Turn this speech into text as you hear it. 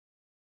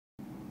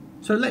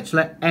So let's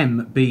let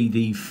M be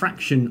the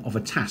fraction of a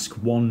task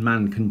one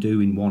man can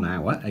do in 1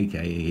 hour,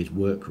 aka his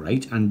work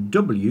rate, and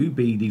W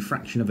be the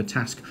fraction of a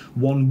task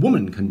one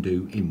woman can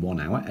do in 1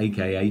 hour,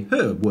 aka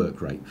her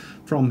work rate.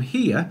 From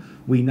here,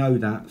 we know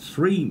that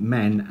 3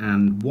 men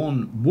and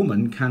 1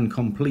 woman can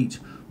complete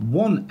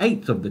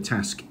 1/8 of the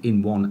task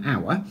in 1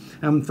 hour,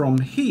 and from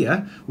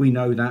here we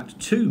know that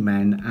 2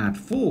 men and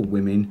 4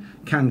 women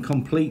can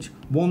complete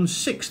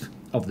 1/6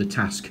 of the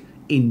task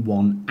in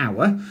 1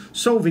 hour.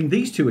 Solving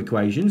these two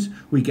equations,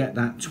 we get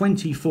that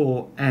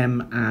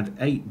 24m add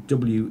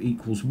 8w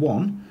equals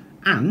 1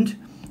 and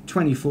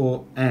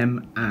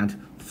 24m add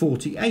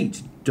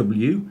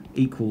 48w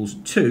equals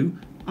 2,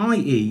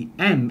 i.e.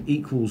 m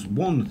equals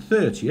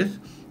 1/30th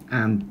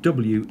and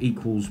w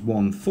equals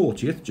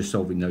 1/40th, just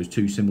solving those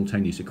two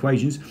simultaneous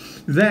equations.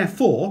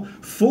 Therefore,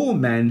 4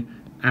 men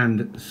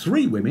and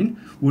 3 women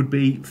would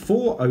be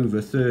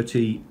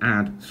 4/30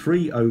 add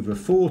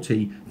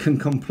 3/40 can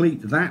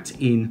complete that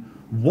in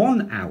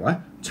 1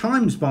 hour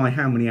times by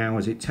how many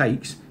hours it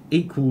takes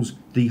equals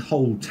the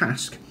whole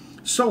task.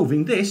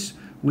 Solving this,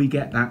 we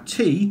get that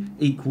t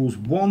equals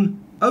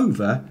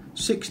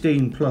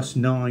 1/16 plus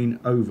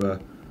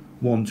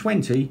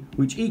 9/120,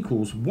 which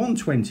equals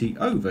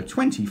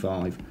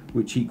 120/25,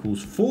 which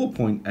equals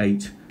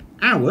 4.8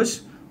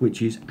 hours,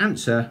 which is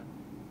answer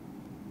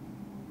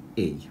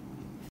E.